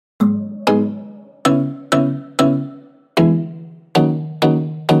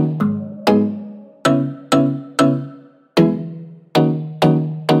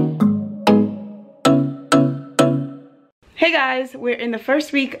guys, we're in the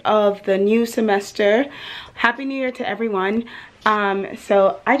first week of the new semester. Happy New Year to everyone.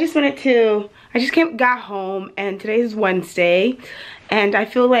 So I just got home and today is Wednesday and I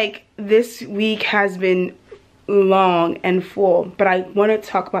feel like this week has been long and full, but I want to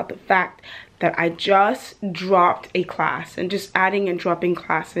talk about the fact that I just dropped a class, and just adding and dropping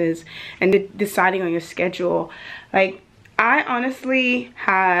classes and deciding on your schedule. Like, I honestly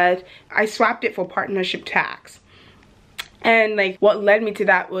I swapped it for partnership tax. And like what led me to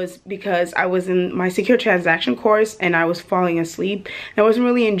that was because I was in my secure transaction course and I was falling asleep. I wasn't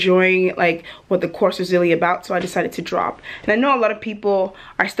really enjoying like what the course was really about, so I decided to drop. And I know a lot of people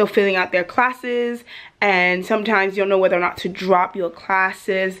are still filling out their classes, and sometimes you don't know whether or not to drop your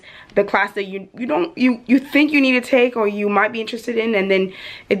classes, the class that you think you need to take or you might be interested in, and then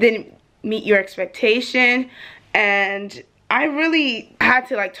it didn't meet your expectation. And I really had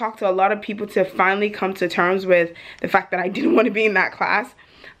to like talk to a lot of people to finally come to terms with the fact that I didn't want to be in that class.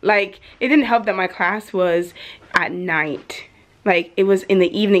 Like, it didn't help that my class was at night. Like, it was in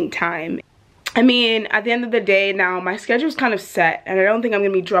the evening time. I mean, at the end of the day now, my schedule's kind of set and I don't think I'm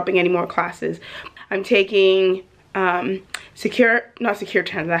going to be dropping any more classes. I'm taking not secure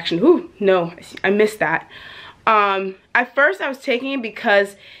transaction. Ooh, no, I missed that. At first I was taking it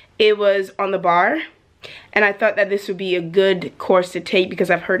because it was on the bar. And I thought that this would be a good course to take because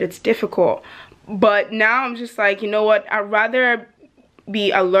I've heard it's difficult. But now I'm just like, you know what? I'd rather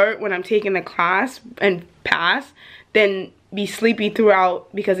be alert when I'm taking the class and pass than be sleepy throughout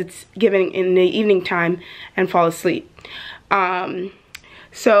because it's given in the evening time and fall asleep. But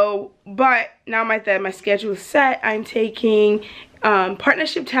now that my schedule is set, I'm taking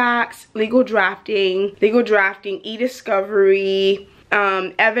partnership tax, legal drafting, e-discovery,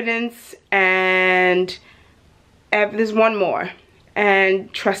 evidence, and there's one more,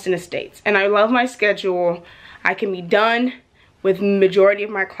 and trust and estates. And I love my schedule. I can be done with majority of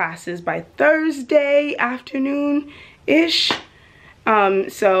my classes by Thursday afternoon ish.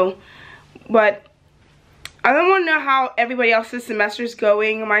 But I don't want to know how everybody else's semester is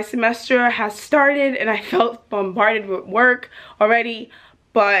going. My semester has started and I felt bombarded with work already,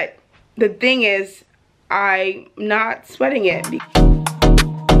 but the thing is, I'm not sweating it.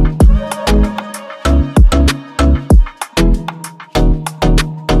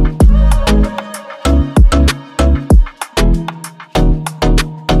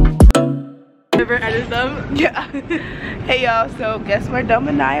 Yeah. Hey y'all, so guess where Dumb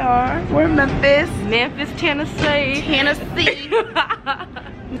and I are? We're in Memphis. Memphis, Tennessee.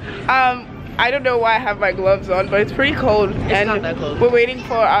 I don't know why I have my gloves on, but it's pretty cold. It's not that cold. We're waiting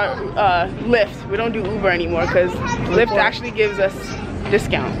for our Lyft. We don't do Uber anymore because Lyft actually gives us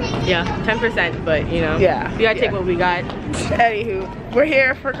discount. Yeah, 10%, but you know. Yeah. We gotta take what we got. Anywho, we're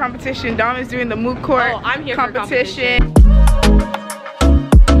here for competition. Dom is doing the Moot court I'm here competition. For competition.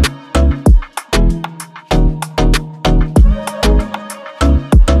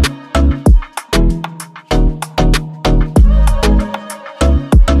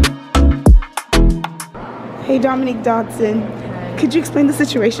 Hey Dominique Dodson, could you explain the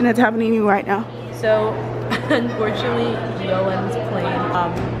situation that's happening to you right now? So, unfortunately, Yolan's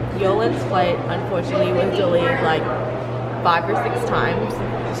flight unfortunately was delayed like 5 or 6 times.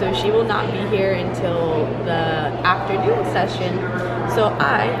 So she will not be here until the afternoon session. So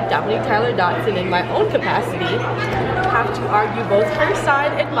I, Dominique Tyler Dodson, in my own capacity, have to argue both her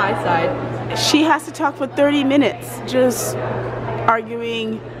side and my side. She has to talk for 30 minutes, just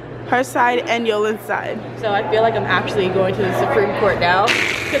arguing her side and Yolan's side. So I feel like I'm actually going to the Supreme Court now,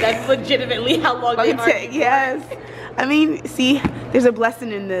 because that's legitimately how long they argue. Yes. I mean, see, there's a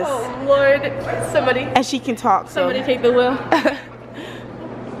blessing in this. Oh Lord, somebody. And she can talk. Somebody take the wheel.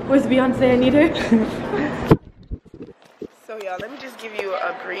 Where's Beyonce? I need her. So y'all, let me just give you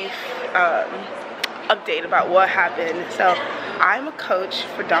a brief update about what happened. So I'm a coach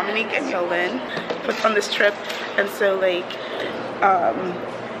for Dominique and Yolan on this trip, and so like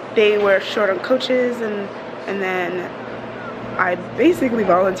they were short on coaches, and then I basically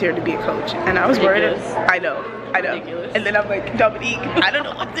volunteered to be a coach, and I was worried. I know. Ridiculous. And then I'm like, Dominique, I don't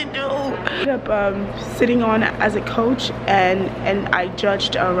know what to do. I ended up sitting on as a coach, and I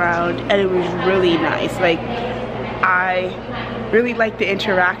judged around, and it was really nice. Like, I really like the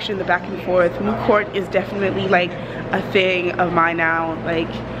interaction, the back and forth. Moot court is definitely like a thing of mine now. Like,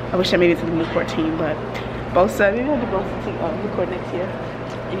 I wish I made it to the Moot court team, but both sides, maybe I'll do both Moot court next year.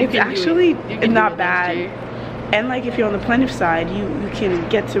 It's actually not bad. And like if you're on the plaintiff side, you can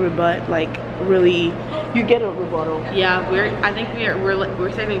get to rebut, like really, you get a rebuttal. Yeah, I think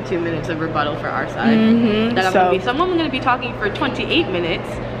we're saving 2 minutes of rebuttal for our side. That I'm gonna be talking for 28 minutes,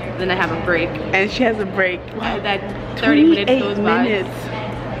 then I have a break. And she has a break. Wow. That 30 minutes goes by.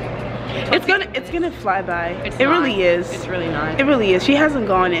 It's gonna fly by. It's it not. really is. It's really not. It really is. She hasn't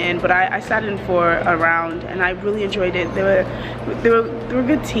gone in, but I sat in for a round and I really enjoyed it. They were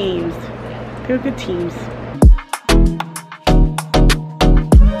good teams. They were good teams.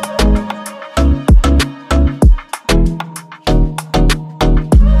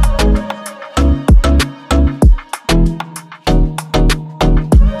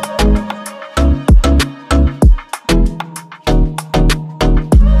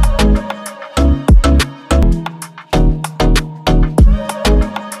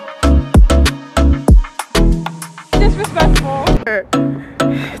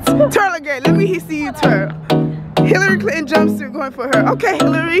 Twirl again. Let me see you twirl. Hillary Clinton jumpsuit going for her. Okay,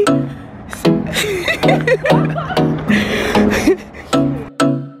 Hillary.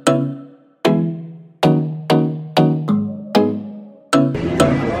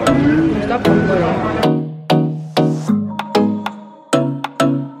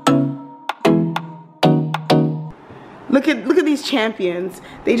 Look at these champions.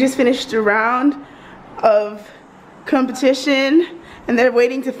 They just finished a round of competition and they're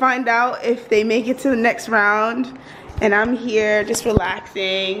waiting to find out if they make it to the next round, and I'm here just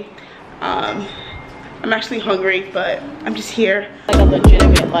relaxing. I'm actually hungry, but I'm just here. Like a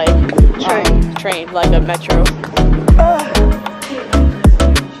legitimate train, like a metro.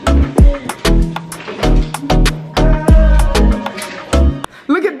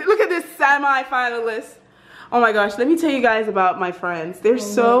 Look at this semi-finalist. Oh my gosh, let me tell you guys about my friends. They're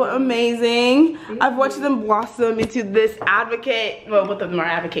so amazing. I've watched them blossom into this advocate. Well, both of them are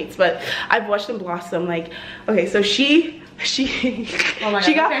advocates, but I've watched them blossom. Like, okay, so she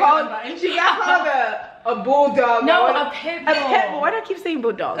got called a bulldog. No, a pit bull. A pit bull. Why do I keep saying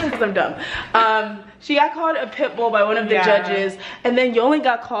bulldog? Because I'm dumb. She got called a pit bull by one of the judges, and then Yolan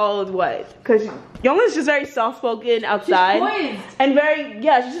got called what? Because Yolan's just very soft-spoken outside. She's poised. And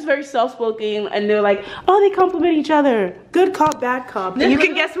she's just very soft-spoken, and they're like, oh, they compliment each other. Good cop, bad cop. And you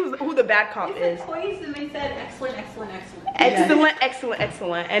can guess who the bad cop is. Poised, and they said excellent, excellent, excellent. Excellent, excellent,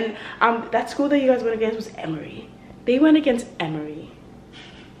 excellent. And that school that you guys went against was Emory. They went against Emory.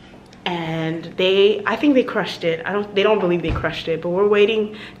 And I think they crushed it. They don't believe they crushed it, but we're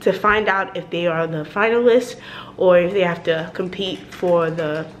waiting to find out if they are the finalists or if they have to compete for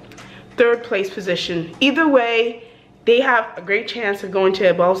the 3rd place position. Either way, they have a great chance of going to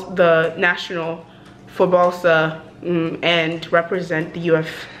the national for Balsa and represent the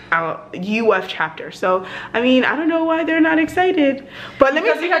UF chapter. So I mean, I don't know why they're not excited, but we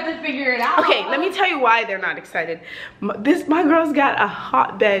have to figure it out. Okay, let me tell you why they're not excited. My girls got a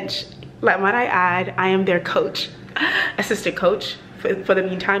hot bench. Like, might I add, I am their coach, assistant coach for the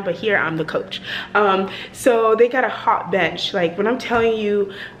meantime, but here I'm the coach. So they got a hot bench. Like, when I'm telling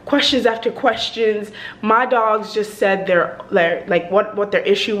you questions after questions, my dogs just said like what their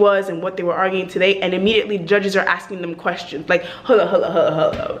issue was and what they were arguing today, and immediately judges are asking them questions like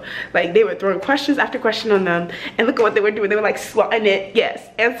hello. Like, they were throwing questions after question on them, and look at what they were doing. They were like swatting it,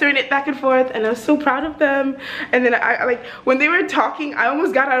 answering it back and forth, and I was so proud of them. And then I like, when they were talking, I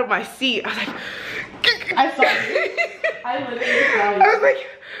almost got out of my seat. I was like, I saw you. I literally saw you. I was like,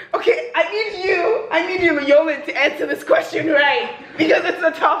 okay, I need you, Yolan, to answer this question right, because it's a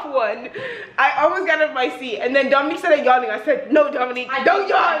tough one. I almost got out of my seat, and then Dominique started yawning. I said, no, Dominique, don't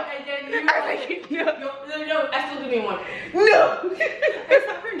yawn. And then you were like, no, I still didn't even want it. No.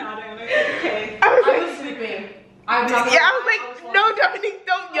 Except for nodding. I was like, okay. I was sleeping. I was like, no, Dominique,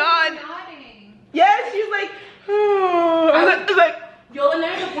 don't yawn. Nodding. Yes, she was like, oh. I was like, Yolan,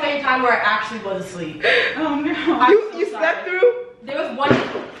 there was a point in time where I actually was asleep. Oh no. You slept through? There was one